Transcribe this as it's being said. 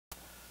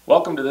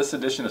Welcome to this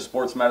edition of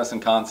Sports Medicine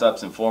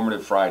Concepts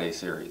Informative Friday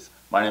series.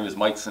 My name is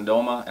Mike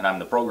Sindoma and I'm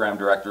the Program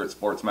Director at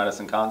Sports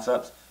Medicine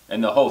Concepts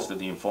and the host of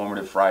the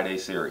Informative Friday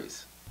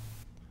series.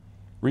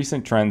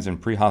 Recent trends in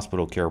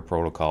pre-hospital care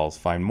protocols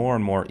find more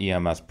and more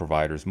EMS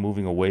providers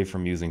moving away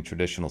from using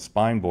traditional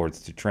spine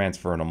boards to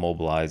transfer and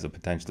immobilize a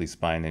potentially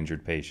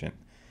spine-injured patient,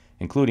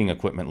 including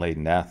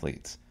equipment-laden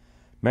athletes.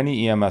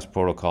 Many EMS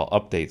protocol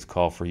updates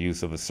call for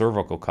use of a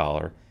cervical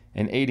collar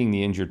and aiding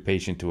the injured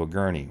patient to a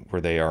gurney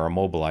where they are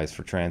immobilized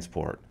for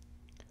transport.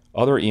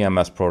 Other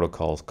EMS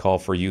protocols call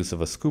for use of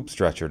a scoop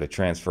stretcher to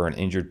transfer an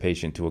injured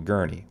patient to a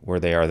gurney where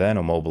they are then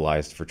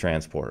immobilized for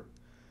transport.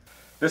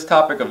 This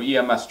topic of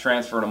EMS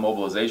transfer and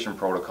immobilization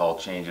protocol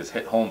changes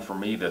hit home for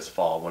me this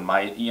fall when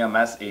my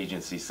EMS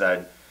agency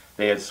said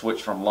they had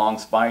switched from long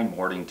spine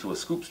boarding to a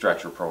scoop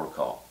stretcher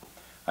protocol.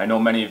 I know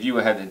many of you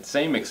had the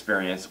same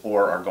experience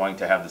or are going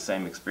to have the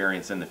same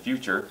experience in the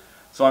future,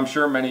 so I'm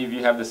sure many of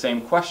you have the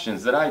same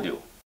questions that I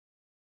do.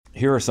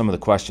 Here are some of the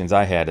questions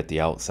I had at the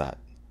outset.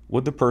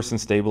 Would the person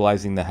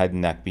stabilizing the head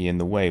and neck be in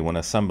the way when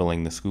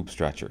assembling the scoop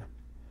stretcher?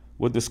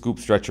 Would the scoop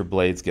stretcher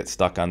blades get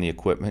stuck on the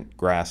equipment,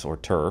 grass, or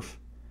turf?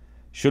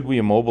 Should we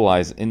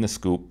immobilize in the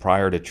scoop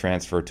prior to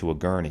transfer to a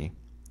gurney?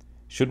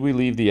 Should we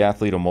leave the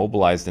athlete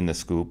immobilized in the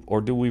scoop, or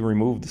do we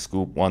remove the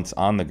scoop once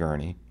on the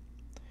gurney?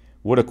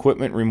 Would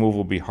equipment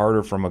removal be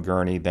harder from a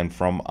gurney than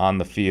from on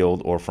the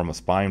field or from a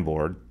spine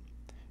board?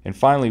 And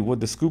finally,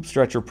 would the scoop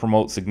stretcher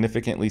promote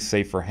significantly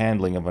safer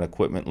handling of an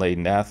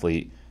equipment-laden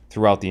athlete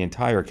throughout the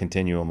entire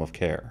continuum of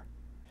care?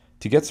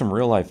 To get some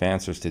real-life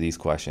answers to these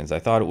questions, I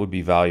thought it would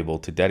be valuable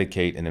to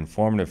dedicate an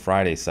Informative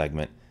Friday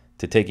segment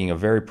to taking a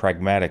very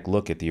pragmatic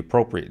look at the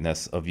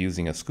appropriateness of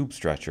using a scoop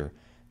stretcher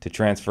to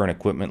transfer an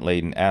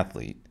equipment-laden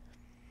athlete.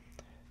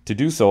 To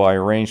do so, I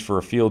arranged for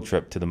a field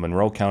trip to the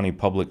Monroe County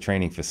Public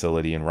Training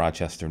Facility in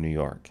Rochester, New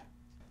York.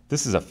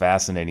 This is a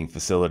fascinating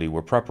facility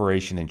where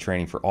preparation and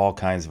training for all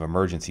kinds of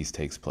emergencies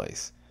takes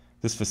place.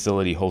 This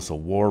facility hosts a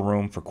war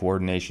room for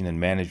coordination and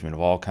management of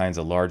all kinds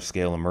of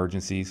large-scale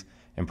emergencies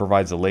and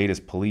provides the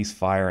latest police,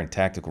 fire, and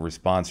tactical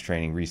response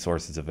training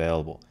resources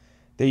available.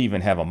 They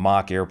even have a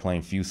mock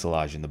airplane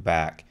fuselage in the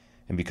back,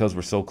 and because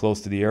we're so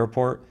close to the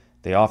airport,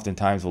 they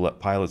oftentimes will let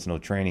pilots know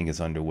training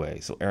is underway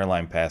so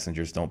airline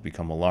passengers don't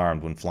become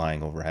alarmed when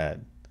flying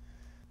overhead.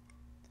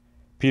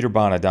 Peter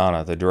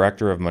Bonadonna, the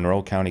director of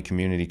Monroe County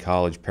Community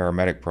College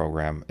Paramedic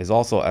Program, is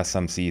also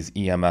SMC's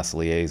EMS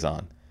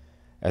liaison.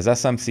 As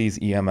SMC's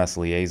EMS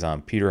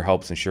liaison, Peter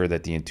helps ensure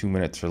that the In 2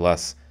 Minutes or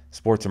Less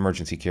Sports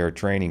Emergency Care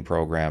Training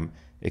Program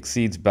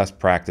exceeds best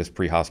practice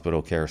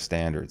pre-hospital care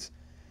standards.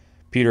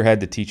 Peter had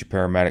to teach a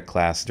paramedic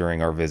class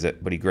during our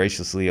visit, but he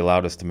graciously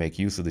allowed us to make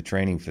use of the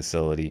training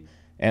facility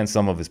and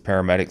some of his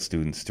paramedic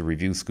students to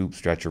review scoop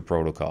stretcher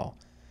protocol.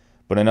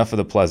 But enough of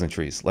the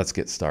pleasantries, let's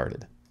get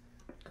started.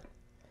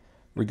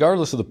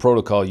 Regardless of the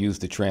protocol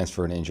used to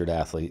transfer an injured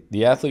athlete,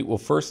 the athlete will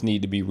first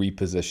need to be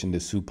repositioned to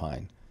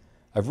supine.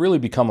 I've really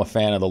become a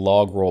fan of the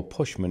log roll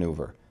push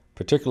maneuver,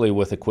 particularly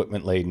with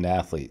equipment-laden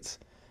athletes.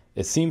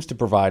 It seems to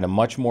provide a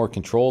much more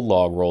controlled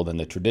log roll than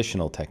the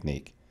traditional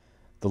technique.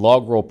 The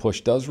log roll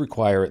push does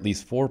require at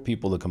least 4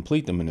 people to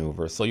complete the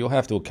maneuver, so you'll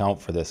have to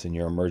account for this in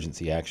your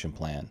emergency action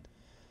plan.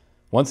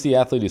 Once the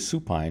athlete is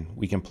supine,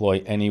 we can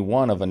employ any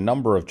one of a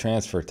number of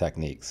transfer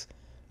techniques.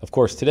 Of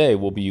course, today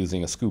we'll be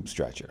using a scoop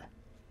stretcher.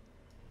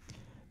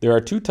 There are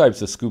 2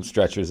 types of scoop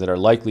stretchers that are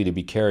likely to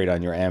be carried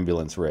on your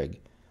ambulance rig.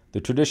 The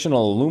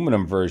traditional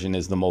aluminum version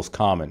is the most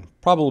common,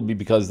 probably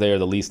because they are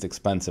the least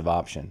expensive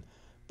option,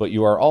 but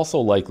you are also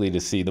likely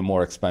to see the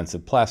more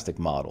expensive plastic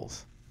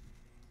models.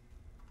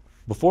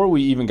 Before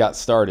we even got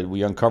started,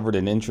 we uncovered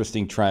an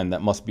interesting trend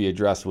that must be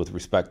addressed with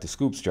respect to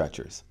scoop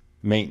stretchers: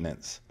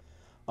 maintenance.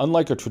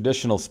 Unlike a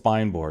traditional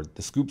spine board,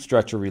 the scoop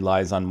stretcher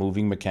relies on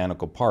moving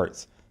mechanical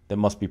parts that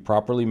must be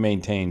properly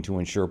maintained to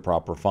ensure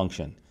proper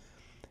function.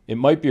 It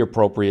might be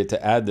appropriate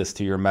to add this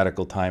to your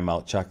medical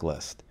timeout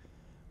checklist.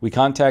 We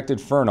contacted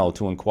Furno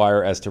to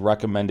inquire as to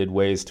recommended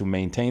ways to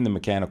maintain the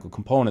mechanical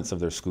components of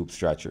their scoop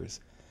stretchers.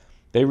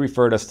 They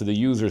referred us to the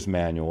user's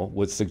manual,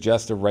 which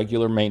suggests a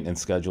regular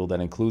maintenance schedule that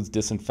includes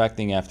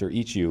disinfecting after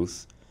each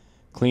use,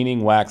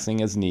 cleaning,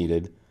 waxing as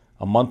needed,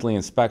 a monthly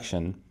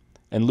inspection,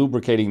 and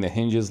lubricating the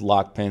hinges,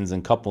 lock pins,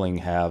 and coupling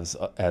halves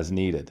as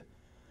needed.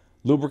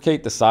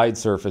 Lubricate the side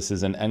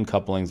surfaces and end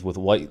couplings with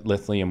white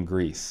lithium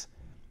grease.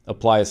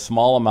 Apply a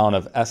small amount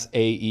of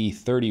SAE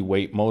 30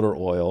 weight motor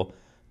oil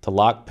to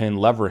lock pin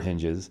lever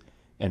hinges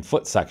and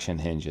foot section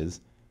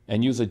hinges,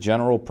 and use a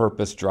general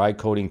purpose dry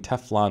coating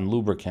Teflon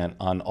lubricant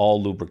on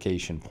all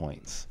lubrication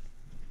points.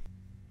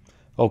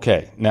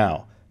 Okay,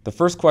 now, the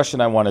first question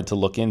I wanted to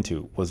look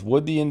into was,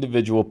 would the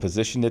individual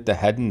positioned at the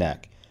head and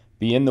neck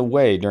be in the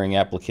way during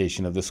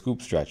application of the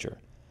scoop stretcher?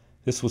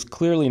 This was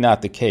clearly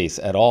not the case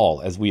at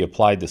all as we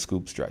applied the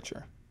scoop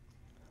stretcher.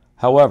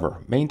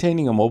 However,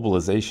 maintaining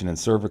immobilization in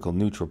cervical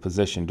neutral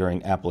position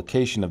during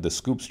application of the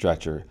scoop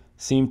stretcher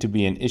seemed to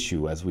be an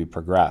issue as we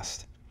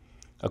progressed.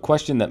 A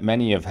question that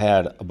many have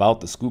had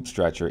about the scoop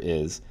stretcher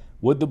is,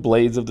 would the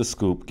blades of the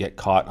scoop get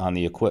caught on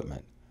the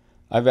equipment?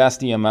 I've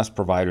asked EMS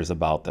providers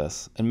about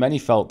this, and many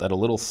felt that a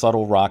little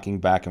subtle rocking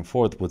back and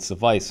forth would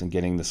suffice in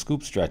getting the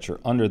scoop stretcher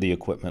under the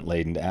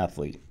equipment-laden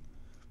athlete.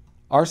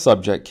 Our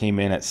subject came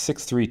in at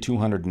 6'3",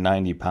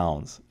 290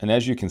 pounds, and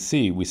as you can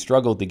see, we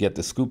struggled to get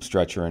the scoop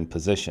stretcher in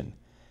position.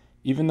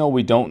 Even though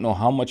we don't know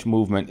how much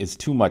movement is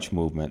too much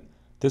movement,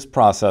 this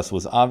process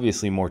was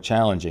obviously more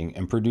challenging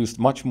and produced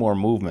much more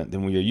movement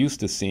than we are used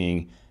to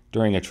seeing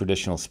during a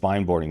traditional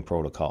spine boarding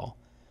protocol.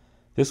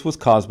 This was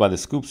caused by the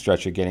scoop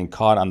stretcher getting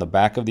caught on the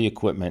back of the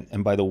equipment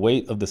and by the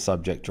weight of the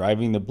subject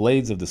driving the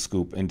blades of the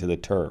scoop into the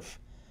turf.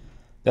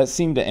 That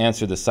seemed to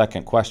answer the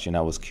second question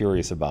I was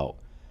curious about.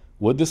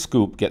 Would the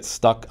scoop get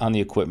stuck on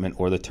the equipment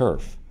or the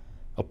turf?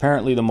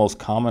 Apparently the most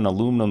common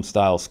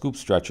aluminum-style scoop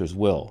stretchers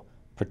will,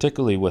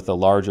 particularly with a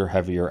larger,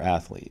 heavier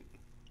athlete.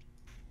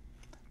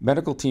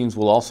 Medical teams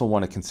will also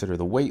want to consider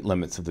the weight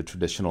limits of the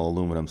traditional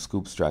aluminum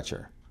scoop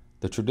stretcher.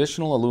 The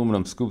traditional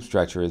aluminum scoop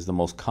stretcher is the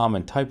most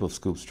common type of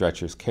scoop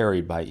stretchers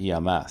carried by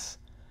EMS.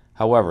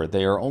 However,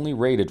 they are only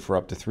rated for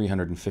up to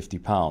 350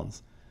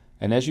 pounds,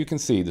 and as you can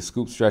see, the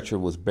scoop stretcher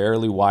was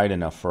barely wide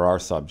enough for our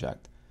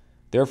subject.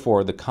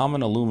 Therefore, the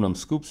common aluminum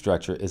scoop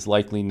stretcher is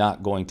likely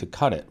not going to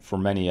cut it for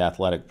many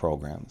athletic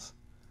programs.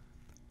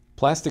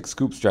 Plastic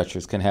scoop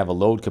stretchers can have a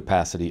load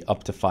capacity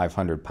up to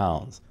 500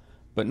 pounds,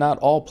 but not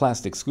all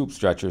plastic scoop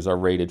stretchers are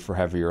rated for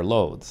heavier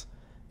loads.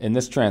 In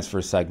this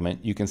transfer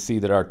segment, you can see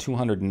that our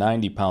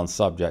 290-pound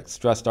subject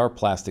stressed our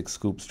plastic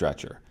scoop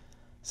stretcher,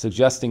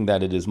 suggesting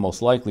that it is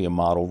most likely a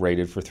model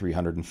rated for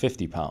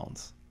 350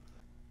 pounds.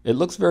 It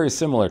looks very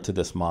similar to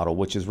this model,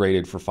 which is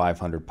rated for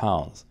 500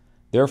 pounds.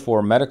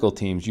 Therefore, medical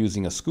teams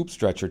using a scoop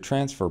stretcher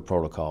transfer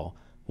protocol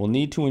will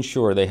need to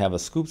ensure they have a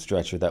scoop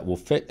stretcher that will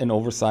fit an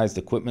oversized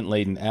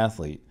equipment-laden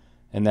athlete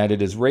and that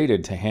it is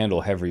rated to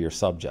handle heavier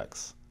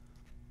subjects.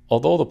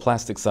 Although the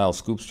plastic-style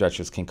scoop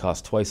stretchers can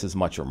cost twice as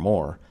much or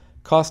more,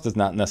 cost does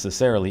not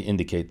necessarily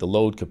indicate the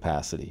load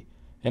capacity,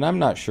 and I'm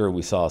not sure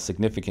we saw a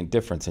significant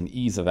difference in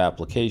ease of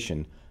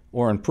application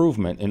or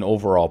improvement in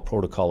overall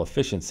protocol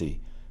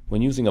efficiency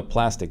when using a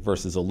plastic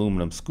versus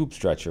aluminum scoop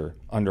stretcher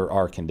under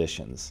our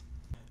conditions.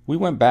 We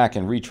went back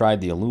and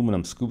retried the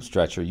aluminum scoop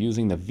stretcher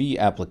using the V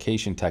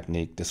application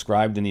technique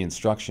described in the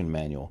instruction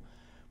manual,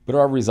 but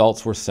our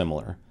results were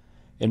similar.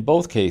 In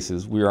both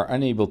cases, we are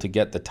unable to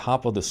get the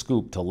top of the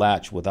scoop to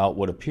latch without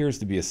what appears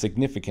to be a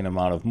significant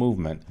amount of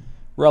movement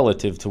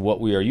relative to what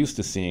we are used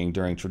to seeing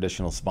during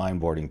traditional spine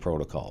boarding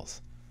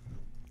protocols.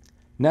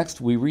 Next,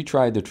 we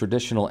retried the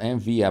traditional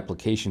and V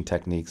application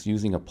techniques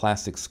using a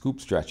plastic scoop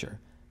stretcher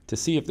to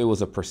see if there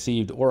was a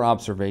perceived or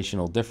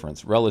observational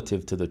difference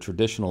relative to the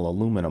traditional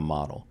aluminum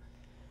model.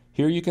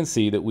 Here you can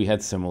see that we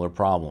had similar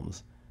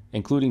problems,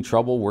 including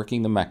trouble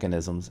working the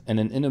mechanisms and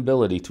an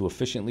inability to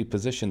efficiently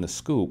position the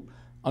scoop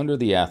under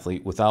the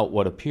athlete without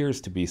what appears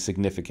to be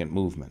significant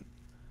movement.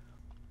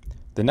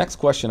 The next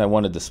question I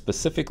wanted to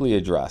specifically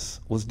address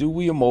was, do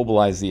we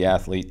immobilize the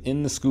athlete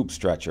in the scoop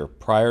stretcher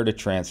prior to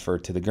transfer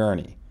to the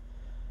gurney?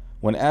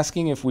 When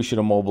asking if we should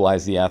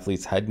immobilize the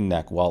athlete's head and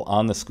neck while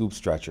on the scoop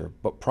stretcher,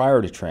 but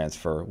prior to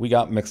transfer, we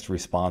got mixed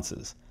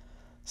responses.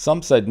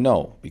 Some said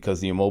no, because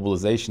the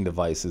immobilization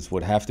devices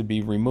would have to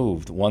be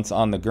removed once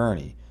on the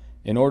gurney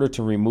in order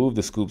to remove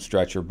the scoop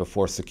stretcher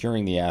before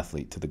securing the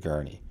athlete to the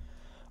gurney.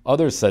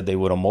 Others said they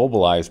would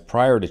immobilize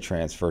prior to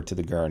transfer to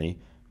the gurney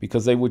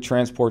because they would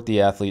transport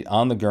the athlete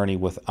on the gurney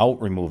without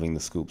removing the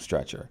scoop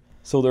stretcher.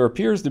 So there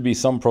appears to be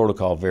some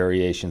protocol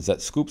variations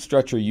that scoop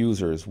stretcher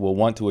users will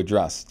want to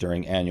address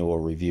during annual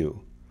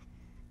review.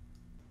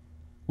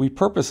 We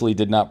purposely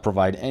did not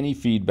provide any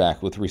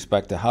feedback with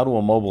respect to how to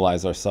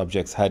immobilize our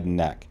subject's head and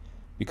neck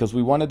because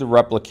we wanted to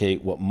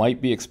replicate what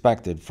might be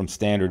expected from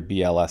standard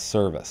BLS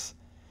service.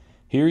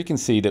 Here you can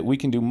see that we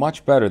can do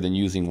much better than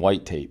using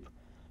white tape.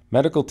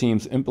 Medical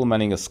teams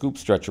implementing a scoop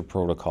stretcher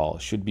protocol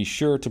should be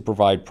sure to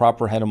provide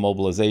proper head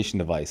immobilization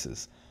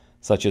devices,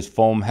 such as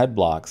foam head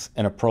blocks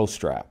and a pro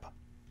strap.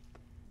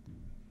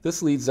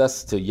 This leads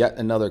us to yet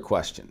another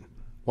question.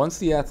 Once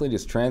the athlete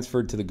is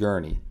transferred to the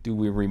gurney, do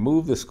we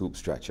remove the scoop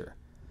stretcher?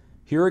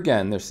 Here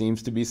again, there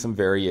seems to be some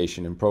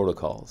variation in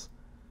protocols.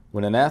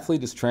 When an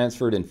athlete is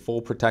transferred in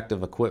full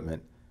protective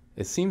equipment,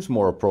 it seems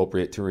more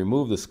appropriate to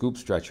remove the scoop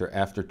stretcher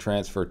after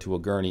transfer to a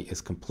gurney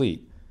is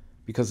complete,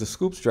 because the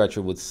scoop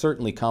stretcher would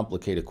certainly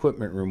complicate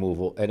equipment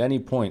removal at any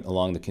point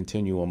along the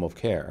continuum of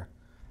care.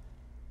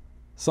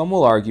 Some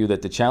will argue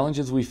that the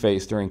challenges we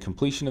face during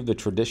completion of the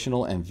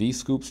traditional and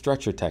V-scoop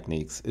stretcher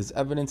techniques is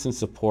evidence in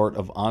support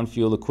of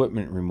on-field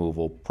equipment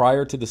removal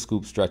prior to the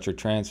scoop stretcher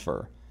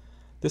transfer.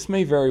 This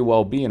may very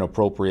well be an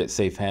appropriate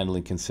safe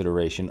handling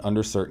consideration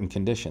under certain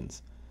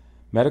conditions.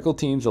 Medical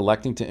teams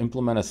electing to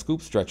implement a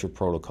scoop stretcher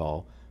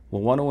protocol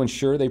will want to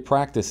ensure they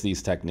practice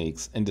these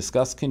techniques and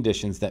discuss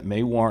conditions that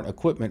may warrant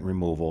equipment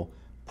removal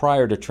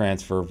prior to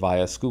transfer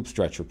via scoop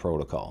stretcher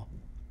protocol.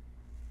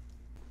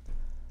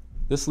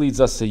 This leads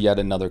us to yet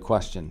another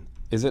question.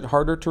 Is it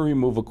harder to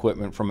remove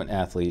equipment from an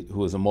athlete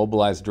who is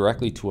immobilized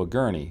directly to a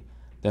gurney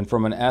than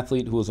from an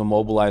athlete who is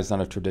immobilized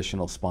on a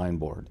traditional spine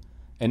board?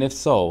 And if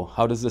so,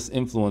 how does this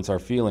influence our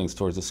feelings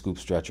towards the scoop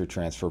stretcher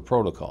transfer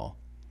protocol?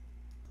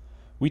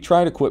 We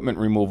tried equipment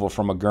removal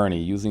from a gurney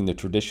using the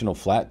traditional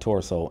flat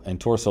torso and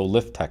torso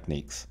lift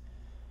techniques.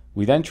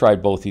 We then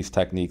tried both these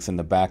techniques in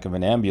the back of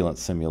an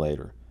ambulance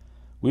simulator.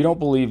 We don't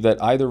believe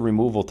that either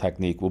removal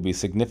technique will be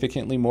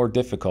significantly more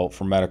difficult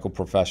for medical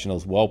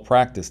professionals well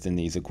practiced in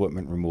these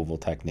equipment removal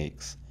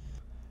techniques.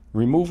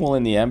 Removal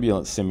in the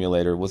ambulance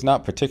simulator was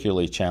not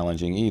particularly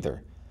challenging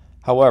either.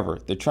 However,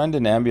 the trend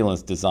in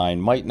ambulance design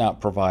might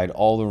not provide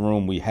all the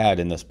room we had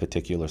in this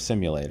particular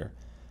simulator.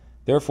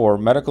 Therefore,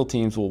 medical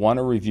teams will want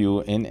to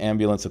review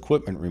in-ambulance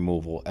equipment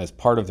removal as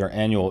part of their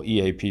annual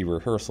EAP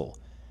rehearsal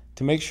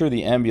to make sure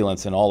the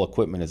ambulance and all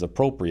equipment is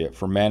appropriate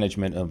for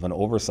management of an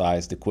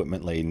oversized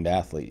equipment-laden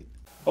athlete.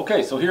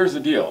 Okay, so here's the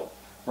deal.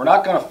 We're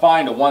not going to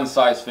find a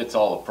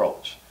one-size-fits-all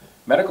approach.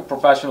 Medical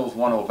professionals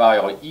want to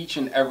evaluate each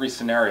and every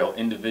scenario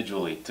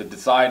individually to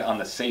decide on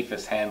the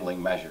safest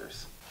handling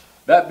measures.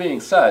 That being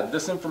said,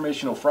 this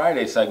Informational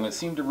Friday segment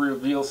seemed to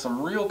reveal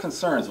some real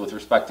concerns with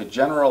respect to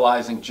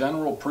generalizing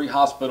general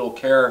pre-hospital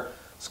care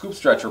scoop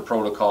stretcher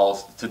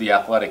protocols to the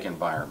athletic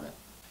environment.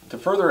 To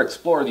further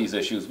explore these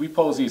issues, we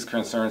pose these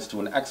concerns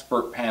to an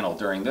expert panel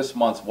during this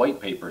month's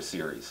White Paper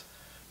series.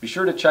 Be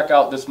sure to check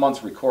out this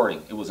month's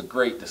recording. It was a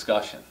great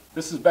discussion.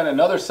 This has been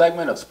another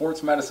segment of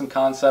Sports Medicine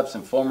Concepts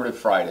Informative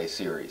Friday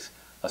series.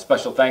 A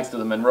special thanks to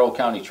the Monroe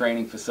County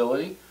Training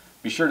Facility.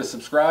 Be sure to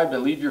subscribe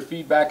and leave your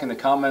feedback in the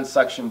comments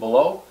section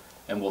below,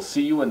 and we'll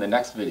see you in the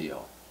next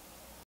video.